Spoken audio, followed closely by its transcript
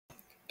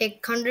Tech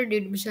 100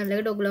 YouTube channel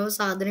එකට ඔයගොල්ලෝ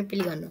සාදරයෙන්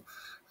පිළිගන්නවා.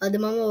 අද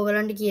මම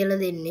ඔයගලන්ට කියලා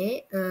දෙන්නේ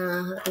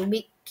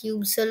Rubik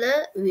cubes වල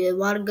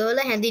වර්ගවල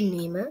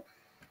හැඳින්වීම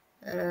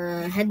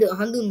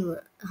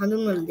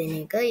හඳුන්වලා දෙන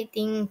එක.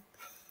 ඉතින්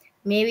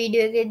මේ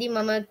වීඩියෝ එකේදී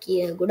මම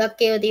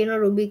ගොඩක් ඒවා තියෙන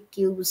Rubik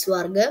cubes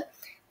වර්ග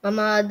මම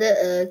අද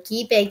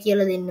කීපයක්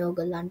කියලා දෙන්නේ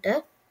ඔයගලන්ට.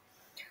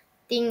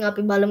 ඉතින්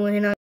අපි බලමු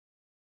එහෙනම්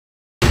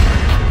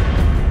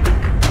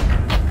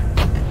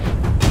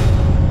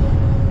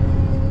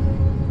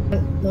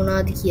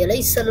මොනවාද කියලා.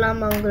 ඉස්සෙල්ලාම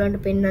මම ඔයගලන්ට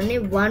පෙන්නන්නේ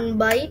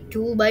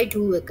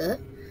 1/2/2 එක.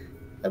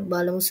 අපි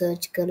බලමු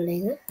සර්ච් කරලා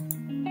ඒක.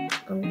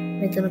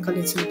 මෙතන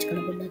කලින් සර්ච්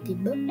කරලා පොඩ්ඩක්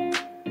තිබ්බා.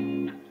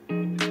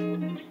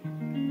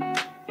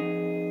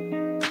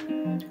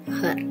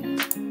 හරි.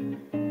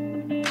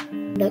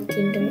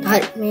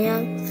 හරි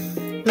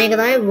මේක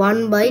තමයි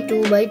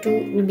 1/2/2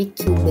 Rubik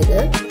cube එක.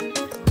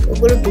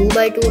 ඔයගොල්ලෝ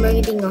 2/2 නම්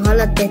ඉතින්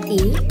අහලත් ඇති.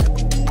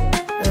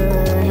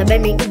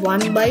 හැබැයි මේක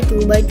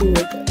 1/2/2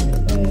 එක.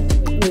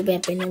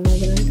 මේක පෙන්නන්න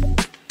ඕගලන්ට.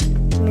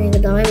 මේක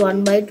තමයි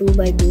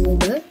 1/2/2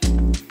 එක.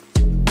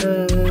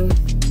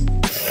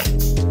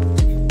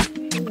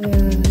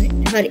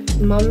 හරි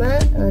මම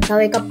තව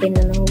එකක්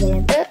පෙන්නනවා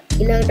ඔයගලන්ට.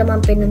 ඊළඟට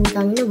මම පෙන්නන්න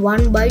තන්නේ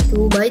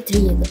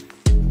 1/2/3 එක.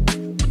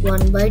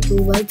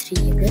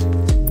 1/2/3 එක.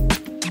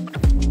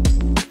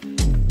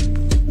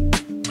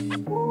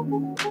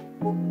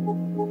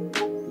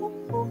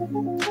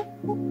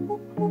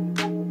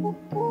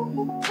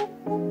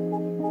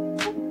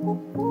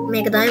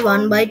 මේක තමයි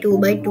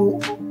 1/2/2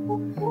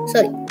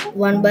 sorry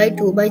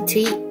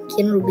 1/2/3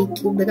 කියන Rubik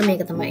cube එක.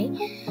 මේක තමයි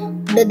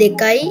උඩ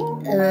දෙකයි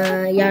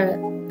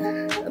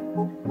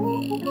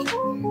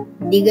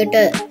දිගට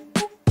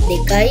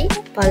දෙකයි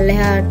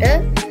පල්ලෙහාට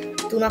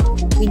තුනක්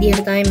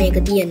විදිහට තමයි මේක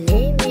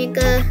තියෙන්නේ. මේක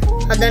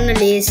හදන්න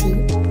ලේසි.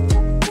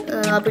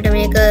 අපිට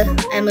මේක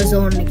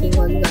Amazon එකකින්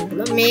වගේ ගන්න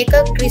පුළුවන්. මේක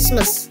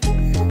ක්‍රිස්මස්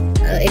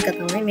එක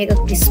තමයි. මේක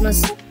ක්‍රිස්මස්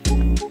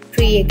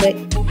ට්‍රී එක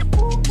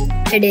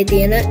හැඩේ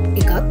තියෙන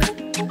එකක්.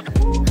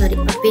 හරි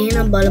අපි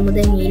එහෙනම් බලමු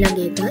දැන් ඊළඟ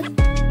එක.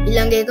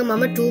 ඊළඟ එක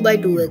මම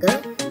 2/2 එක.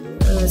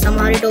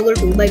 සමහර විට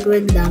ඔයගොල්ලෝ 2/2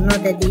 එක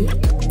දන්නවත් ඇති.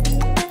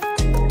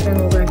 දැන්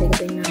ඔයගොල්ලන්ට ඒක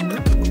පෙන්නන්න.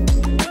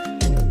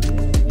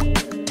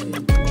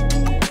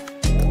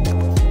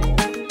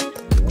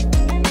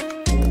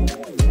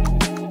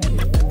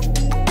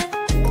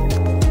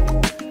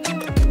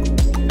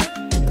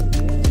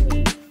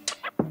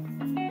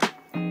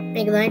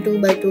 මේක තමයි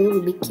 2/2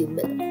 Rubik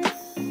cube එක.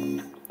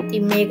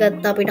 ඉතින්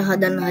මේකත් අපිට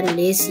හදන්න හරි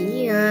ලේසි.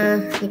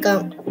 නිකන්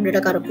උඩට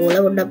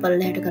කරකවලා පොඩ්ඩක්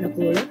පල්ලෙහාට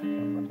කරකවලා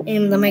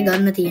එහෙම තමයි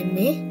ගන්න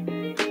තියෙන්නේ.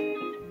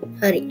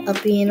 හරි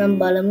අපි එහෙනම්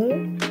බලමු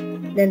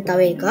දැන් තව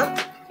එකක්.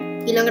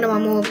 ඊළඟට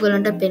මම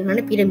ඔයගලන්ට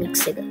පෙන්නන්නේ pyramix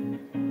එක.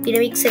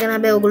 pyramix එක නම්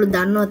හැබැයි ඔයගොල්ලෝ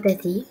දන්නවත්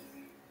ඇති.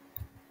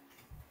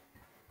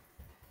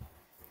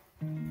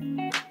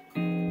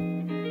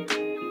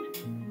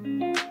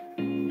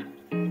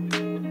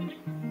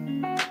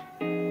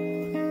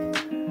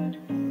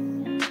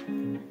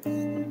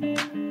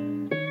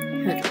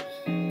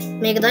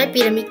 මේක තමයි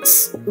pyramix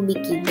Rubik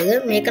cube එක.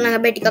 මේක නම්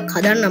හැබැයි ටිකක්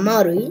හදන්න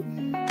අමාරුයි.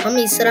 මම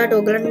ඉස්සරහට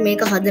ඔයගලන්ට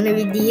මේක හදන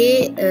විදිහ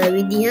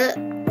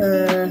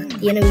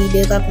තියෙන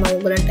වීඩියෝ එකක් මම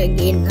ඔයගලන්ට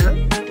ගේන්නම්.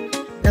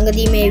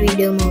 ළඟදී මේ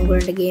වීඩියෝ මම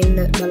ඔයගලන්ට ගේන්න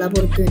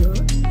බලාපොරොත්තු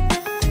වෙනවා.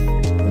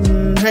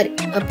 හරි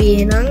අපි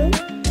එහෙනම්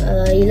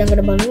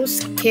ඊළඟට බලමු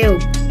scale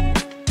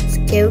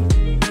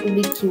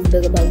Rubik cube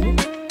එක බලමු.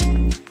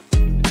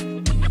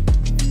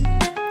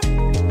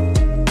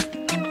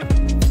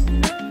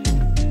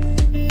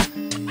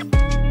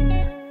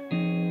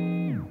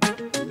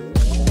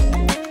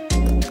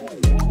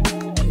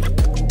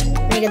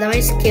 මේක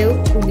තමයි scale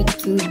Rubik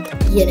cube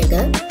කියන එක.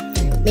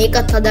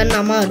 මේකත් හදන්න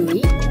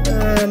අමාරුයි.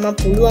 මම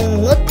පුළුවන්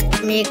වුණොත්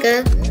මේකත්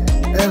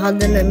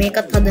හදන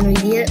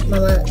විදිය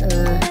මම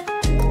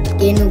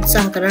ගේන්න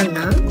උත්සාහ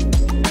කරන්නම්.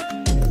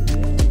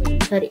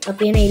 හරි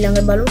අපි එන ඊළඟ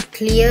බලමු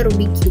clear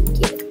Rubik cube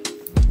කියන එක.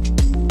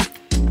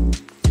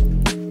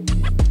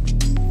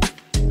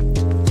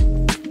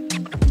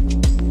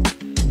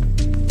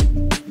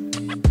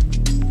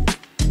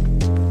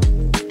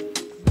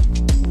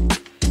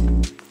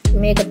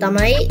 මේක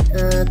තමයි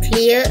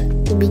clear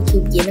Rubik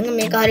cube කියන එක.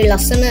 මේක හරි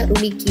ලස්සන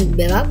Rubik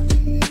cube එකක්.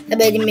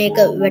 හැබැයි මේක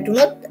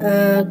වැටුනොත්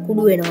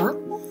කුඩු වෙනවා.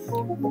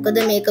 මොකද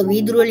මේක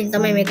වීදුරු වලින්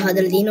තමයි මේක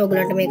හදලා තියෙන්නේ.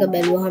 ඔයගලන්ට මේක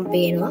බැලුවහම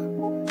පේනවා.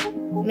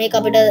 මේක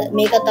අපිට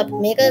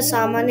මේක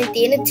සාමාන්‍යයෙන්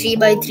තියෙන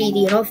 3/3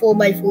 තියෙනවා,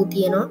 4/4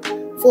 තියෙනවා,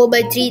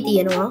 4/3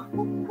 තියෙනවා.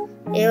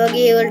 ඒ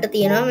වගේ ඒවලට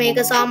තියෙනවා. මේක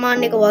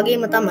සාමාන්‍ය එක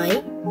වගේම තමයි.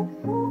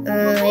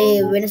 ඒ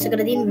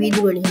වෙනසකට තියෙන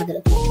වීදුරු වලින්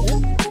හදලා තියෙනවා.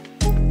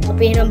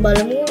 අපි එහෙනම්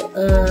බලමු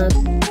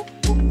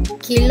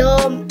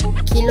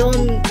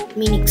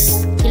pyramix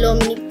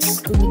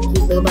Rubik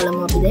cube එක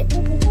බලමු අපි දැන්.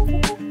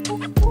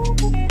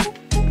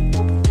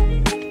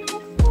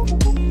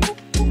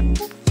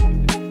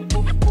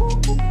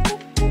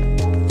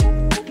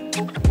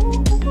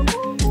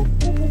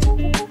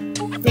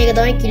 මේක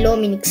තමයි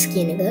pyramix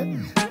කියන එක.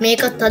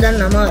 මේකත්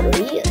හදන්න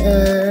අමාරුයි.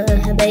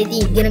 හැබැයි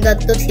ඉතින් ඉගෙන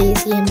ගත්තොත්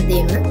ලේසි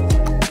හැමදේම.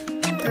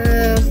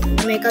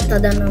 මේකත්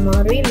හදන්න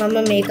අමාරුයි. මම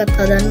මේකත්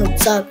හදන්න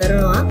උත්සාහ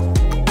කරනවා.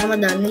 මම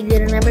දන්න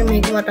විදිහට නෑ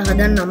මේක මට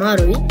හදන්න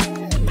අමාරුයි.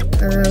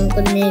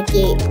 මොකද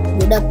මේකේ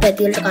ගොඩක්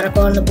පැති වලට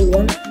කරකවන්න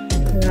පුළුවන්.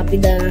 අපි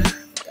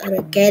අර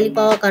කෑලි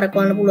පාව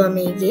කරකවන්න පුළුවන්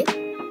මේකේ.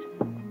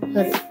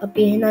 හරි අපි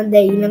එහෙනම්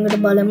දැන් ඊළඟට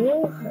බලමු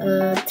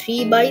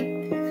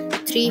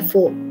 3x3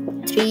 4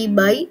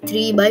 3x3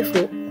 by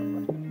 4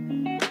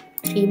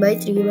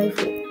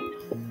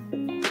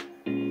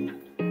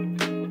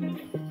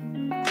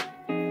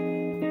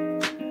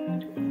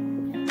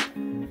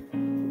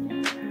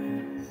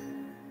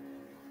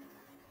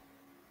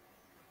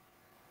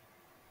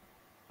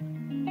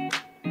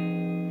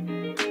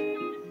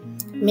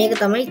 මේක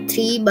තමයි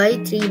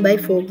 3x3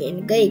 කියන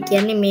එක. ඒ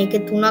කියන්නේ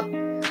මේකේ තුනක්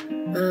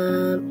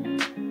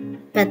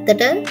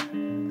පැත්තට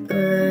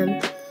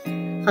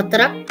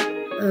හතරක්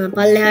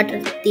පල්ලෙහාට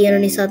තියෙන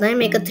නිසා තමයි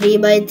මේක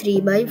 3x3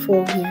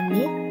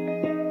 කියන්නේ.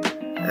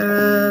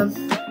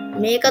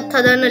 මේකත්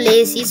හදන්න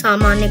ලේසි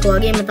සාමාන්‍ය එක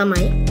වගේම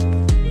තමයි.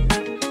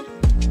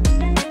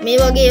 මේ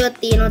වගේ ඒවා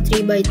තියෙනවා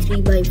 3x3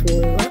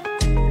 ඒවා.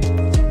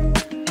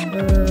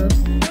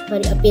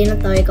 හරි අපි එන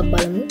තව එකක්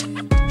බලමු.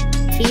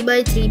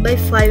 3x3 එක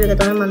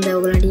තමයි මම දැන්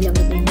ඔයගලන්ට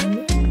ඊළඟට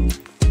පෙන්නන්නේ.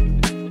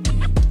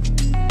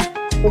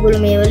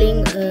 ඔයගොල්ලෝ මේ වලින්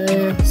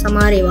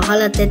සමහර ඒවා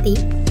අහලත් ඇති.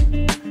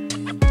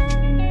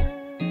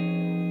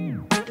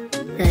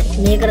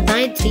 මේකට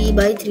තමයි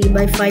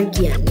 3x3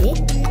 කියන්නේ.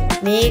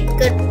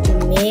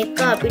 මේක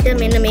අපිට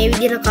මෙන්න මේ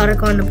විදිහට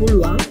කරකවන්න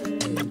පුළුවන්.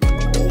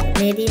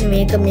 මේ තියෙන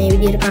මේක මේ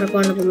විදිහට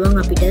කරකවන්න පුළුවන්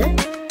අපිට.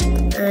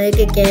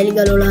 ඒකේ කෑලි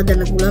ගලවලා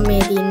හදන්න පුළුවන්.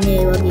 මේ තියෙන්නේ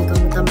ඒ වගේ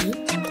එකම තමයි.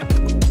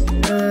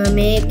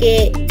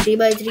 මේකේ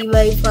 3x3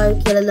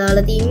 කියලා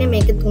දාලා තින්නේ.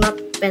 මේකේ තුනක්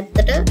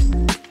පැත්තට 1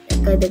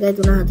 2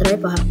 3 4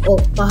 5. ඔව්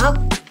පහක්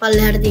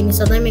පල්ලෙහාට තියෙන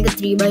නිසා තමයි මේක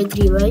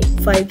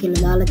 3x3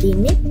 කියලා දාලා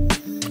තින්නේ.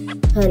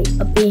 හරි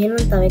අපි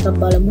එහෙනම් තව එකක්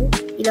බලමු.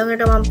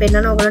 ඊළඟට මම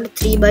පෙන්නන ඔයගලන්ට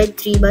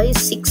 3x3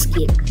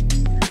 කියන එක.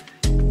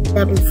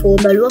 දැන් අපි 4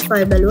 බලුවා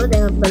 5 බලුවා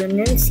දැන් අපි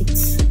බලන්නේ 6.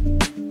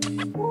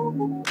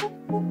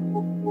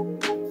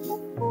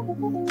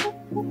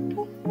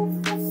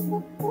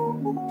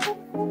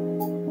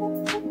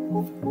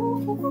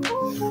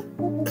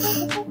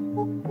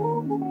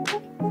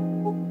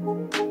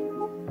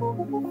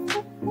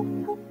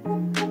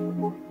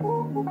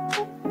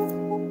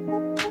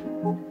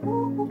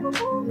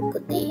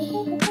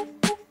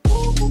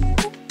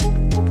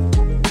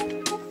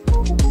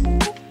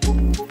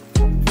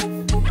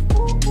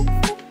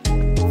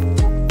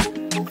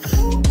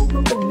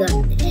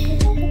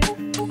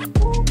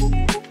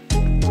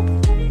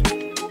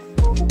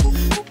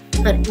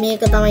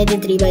 මේක තමයි ඉතින්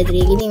 3x3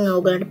 ඉතින්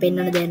ඔයගලන්ට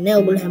පෙන්වන්න දෙයක් නැහැ.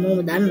 ඔයගොල්ලෝ හැමෝම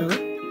දන්නවා.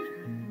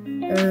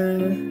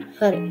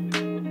 හරි.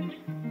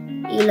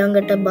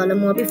 ඊළඟට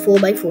බලමු අපි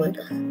 4x4 එක.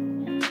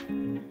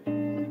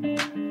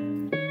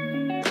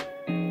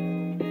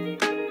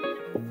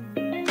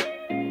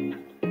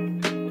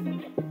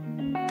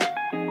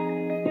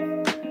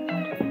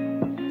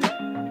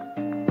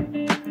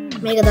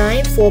 මේක තමයි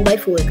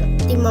 4x4 එක.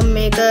 ඉතින් මම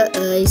මේක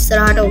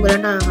ඉස්සරහට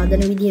ඔයගලන්ට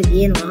හදන විදිය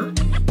දෙනවා.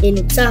 ඒ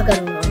උත්සාහ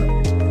කරනවා.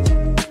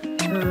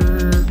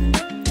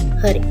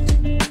 හරි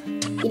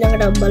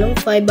ඊළඟට අපි බලමු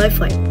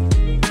 5x5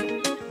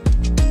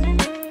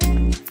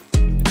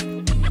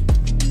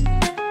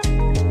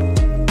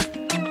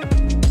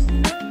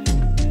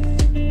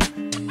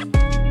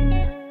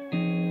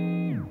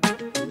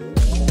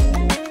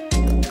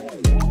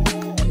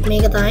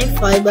 මේක තමයි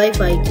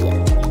 5x5 කියන්නේ.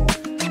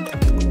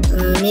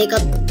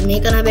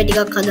 මේක නම්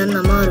ටිකක් හදන්න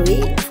අමාරුයි.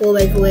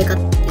 4x4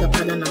 එකත් ටිකක්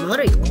හදන්න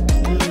අමාරුයි.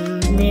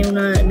 මේ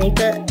උනා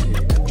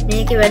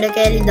මේකේ වැඩ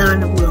කෑලි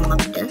දාන්න පුළුවන්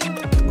අපිට.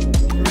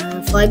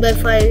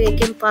 5x5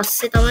 එකෙන්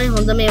පස්සේ තමයි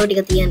හොඳ මේවා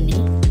ටික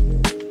තියෙන්නේ.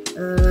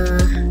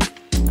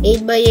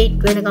 8x8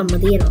 වෙනකම්ම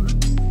තියෙනවා.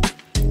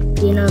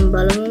 තියෙනවා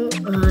බලමු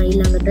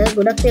ඊළඟට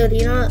ගොඩක් ඒවා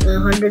තියෙනවා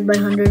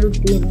 100x100 උත්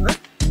තියෙනවා.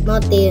 මම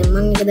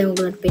එක දැන්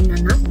ඔයගලන්ට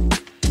පෙන්නන්නම්.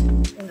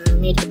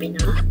 මේක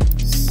පෙන්නනවා.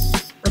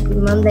 අපි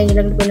මම දැන්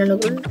ඊළඟට පෙන්නන්න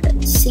ඕගොල්ලන්ට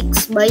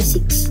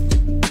 6x6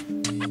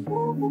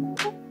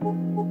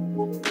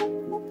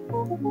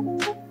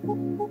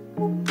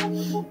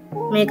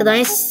 මේක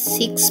තමයි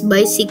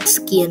 6x6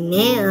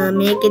 කියන්නේ.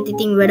 මේකෙත්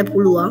ඉතින් වැඩ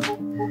පුළුවන්.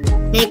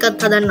 මේකත්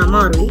හදන්න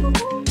අමාරුයි.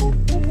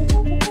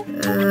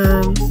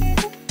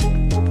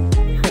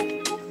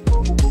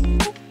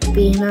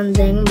 අපි එහෙනම්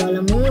දැන්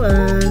බලමු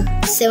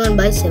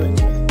 7x7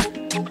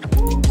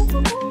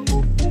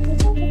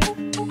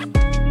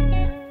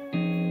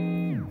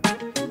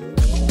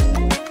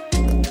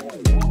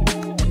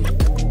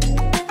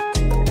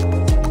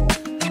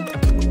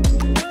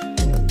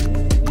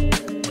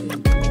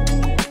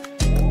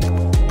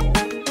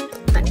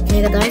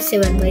 මේක තමයි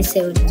 7x7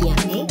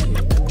 කියන්නේ.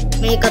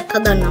 මේකත්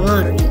හදන්න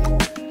අමාරුයි.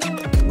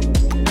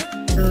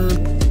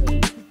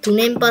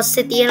 තුනෙන්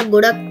පස්සේ තියෙන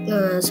ගොඩක්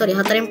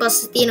හතරෙන්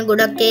පස්සේ තියෙන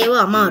ගොඩක්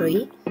ඒවා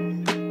අමාරුයි.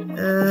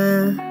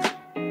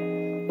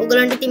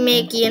 ඔයගලන්ට ඉතින්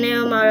මේ කියන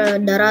ඒවා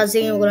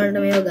දරාසෙන් ඔයගලන්ට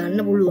මේවා ගන්න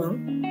පුළුවන්.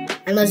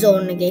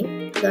 Amazon එකෙන්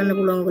ගන්න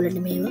පුළුවන් ඔයගලන්ට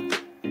මේවා.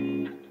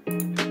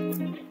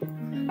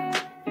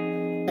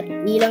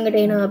 ඊළඟට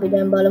එනවා අපි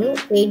දැන් බලමු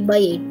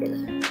 8x8 එක.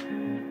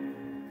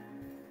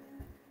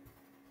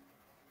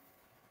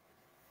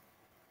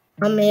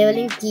 මම මේ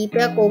වලින්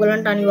කීපයක්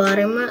ඕගලන්ට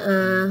අනිවාර්යයෙන්ම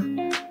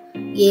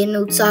ගේන්න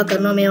උත්සාහ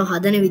කරනවා මේවා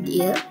හදන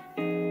විදිය.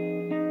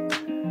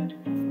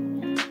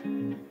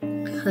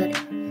 හරි.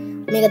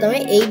 මේක තමයි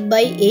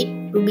 8x8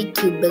 Rubik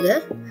cube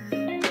එක.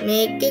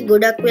 මේකේ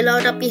ගොඩක්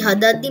වෙලාවට අපි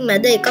හදද්දි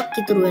මැද එකක්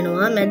ඉතුරු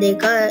වෙනවා. මැද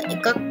එක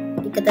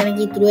තැනක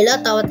ඉතුරු වෙලා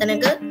තව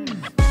තැනක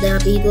දැන්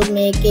අපි හිතුවොත්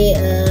මේකේ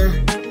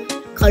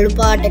කළු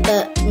පාට එක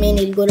මේ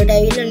නිල් ගොඩට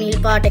ඇවිල්ලා නිල්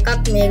පාට එකක්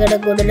මේකට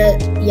ගොඩට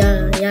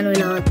යන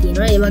වෙලාවක්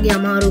තියෙනවා. ඒ වගේ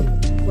අමාරු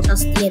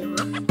කොටස්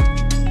තියෙනවා.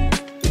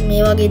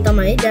 මේ වගේ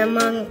තමයි. දැන්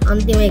මම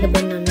අන්තිම එක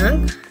පෙන්නන්නම්.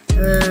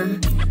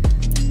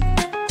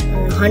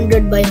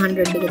 100x100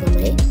 එක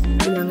තමයි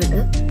ඊළඟට.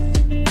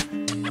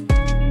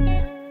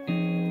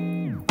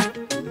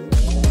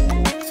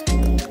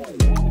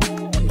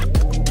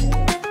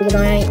 ඒක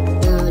තමයි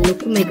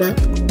ලොකුම එක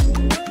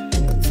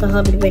සහ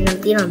අපිට පෙන්නන්න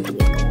තියෙන අන්තිම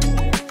එක.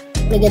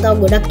 මේක තව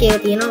ගොඩක්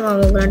ඒවා තියෙනවා.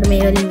 මම ඔයගලන්ට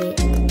මේ වලින් මේ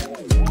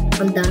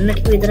මම දන්න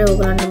ටික විතර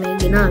ඔයගලන්ට මේ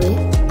ගෙනාවේ.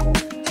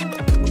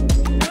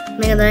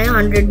 මේක තමයි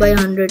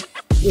 100x100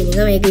 කියන එක.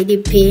 මේක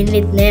ඉතින්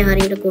පේන්නෙත් නෑ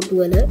හරියට කොටු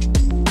වල.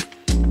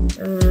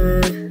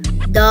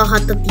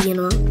 17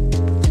 තියෙනවා.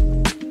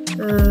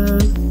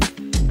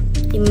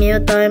 ඉතින්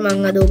මේවා තමයි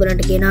මම අද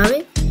ඔයගලන්ට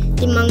ගෙනාවේ.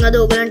 ඉතින් මම අද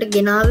ඔයගලන්ට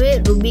ගෙනාවේ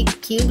Rubik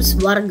cubes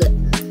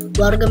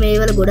වර්ග මේ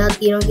වල ගොඩාක්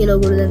තියෙනවා කියලා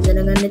ඔයගොල්ලෝ දැන්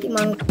දැනගන්න ඇති.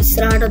 මම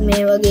ඉස්සරහටත්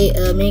මේ වගේ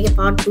මේකේ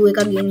part 2 එකක්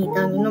ගෙන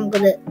හිතාගෙන ඉන්නවා.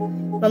 මොකද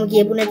මම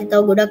කියපු නැති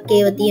තව ගොඩක්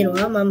ඒවා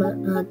තියෙනවා. මම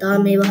තාම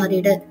මේවා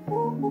හරියට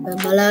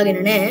බලාගෙන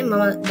නැහැ.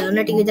 මම දන්න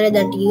ටික විතරයි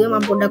දැන් ටික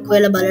මම පොඩ්ඩක්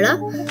හොයලා බලලා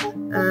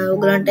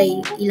ඔයගලන්ට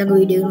ඊළඟ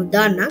වීඩියෝ එකක්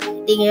දාන්නම්.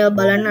 ඉතින් ඒවා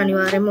බලන්න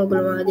අනිවාර්යයෙන්ම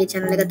ඔයගොල්ලෝ මගේ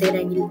channel එකට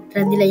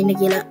රැඳිලා ඉන්න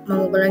කියලා මම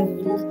ඔයගලන්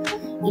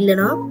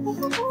ඉල්ලනවා.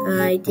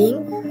 ඉතින්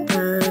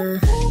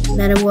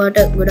නැරඹුවාට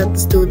ගොඩක්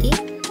ස්තුතියි.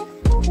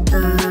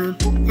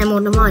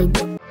 හැමෝටම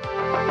ආයිබෝන්.